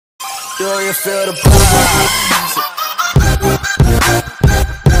Do you feel the vibes?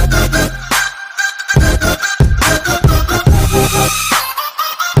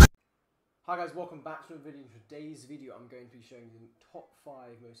 Hi guys, welcome back to another video. In today's video I'm going to be showing you the top 5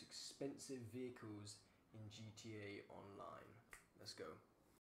 most expensive vehicles in GTA Online. Let's go.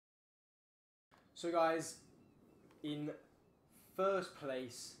 So guys, in first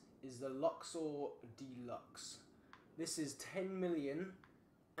place is the Luxor Deluxe. This is 10 million,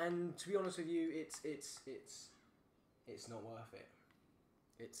 and to be honest with you, it's not worth it.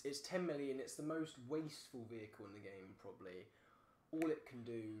 It's 10 million. It's the most wasteful vehicle in the game probably. All it can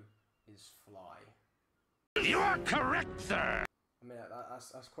do is fly. You are correct, sir. I mean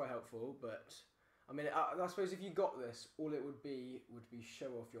that's quite helpful, but I mean I suppose if you got this, all it would be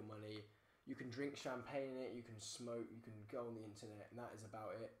show off your money. You can drink champagne in it, you can smoke, you can go on the internet, and that is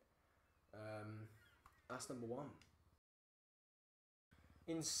about it. That's number 1.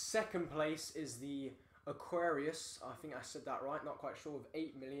 In second place is the Aquarius. I think I said that right, not quite sure, with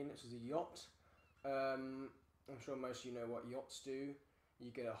 8 million. This was a yacht. I'm sure most of you know what yachts do.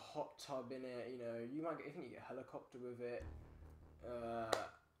 You get a hot tub in it, you know, I think you get a helicopter with it.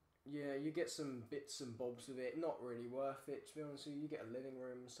 Yeah, you get some bits and bobs with it. Not really worth it, to be honest with you. You get a living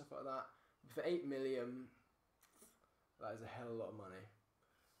room and stuff like that. For 8 million, that is a hell of a lot of money.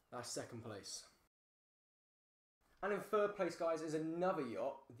 That's second place. And in third place, guys, is another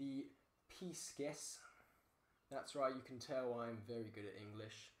yacht, the Pisces. That's right, you can tell I'm very good at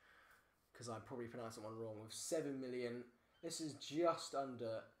English, because I probably pronounced that one wrong, with 7 million. This is just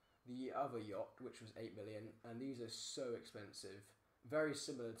under the other yacht, which was 8 million, and these are so expensive. Very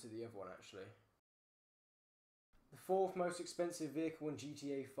similar to the other one, actually. The fourth most expensive vehicle in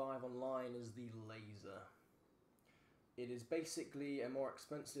GTA 5 Online is the Laser. It is basically a more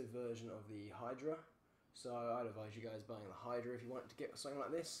expensive version of the Hydra, so I'd advise you guys buying the Hydra if you wanted to get something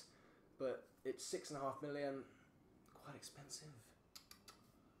like this, but it's 6.5 million, quite expensive.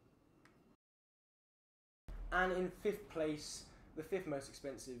 And in fifth place, the fifth most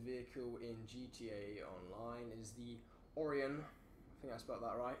expensive vehicle in GTA Online is the Orion. I think I spelled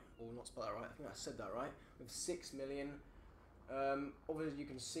that right, or not spelled that right, I think I said that right, with 6 million. Obviously you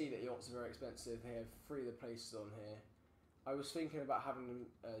can see that yachts are very expensive. They have 3 of the places on here. I was thinking about having them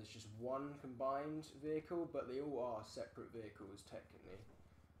as just one combined vehicle, but they all are separate vehicles technically.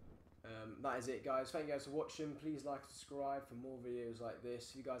 That is it, guys. Thank you guys for watching. Please like and subscribe for more videos like this.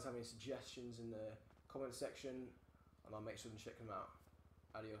 If you guys have any suggestions in the comment section, and I'll make sure to check them out.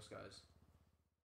 Adios, guys.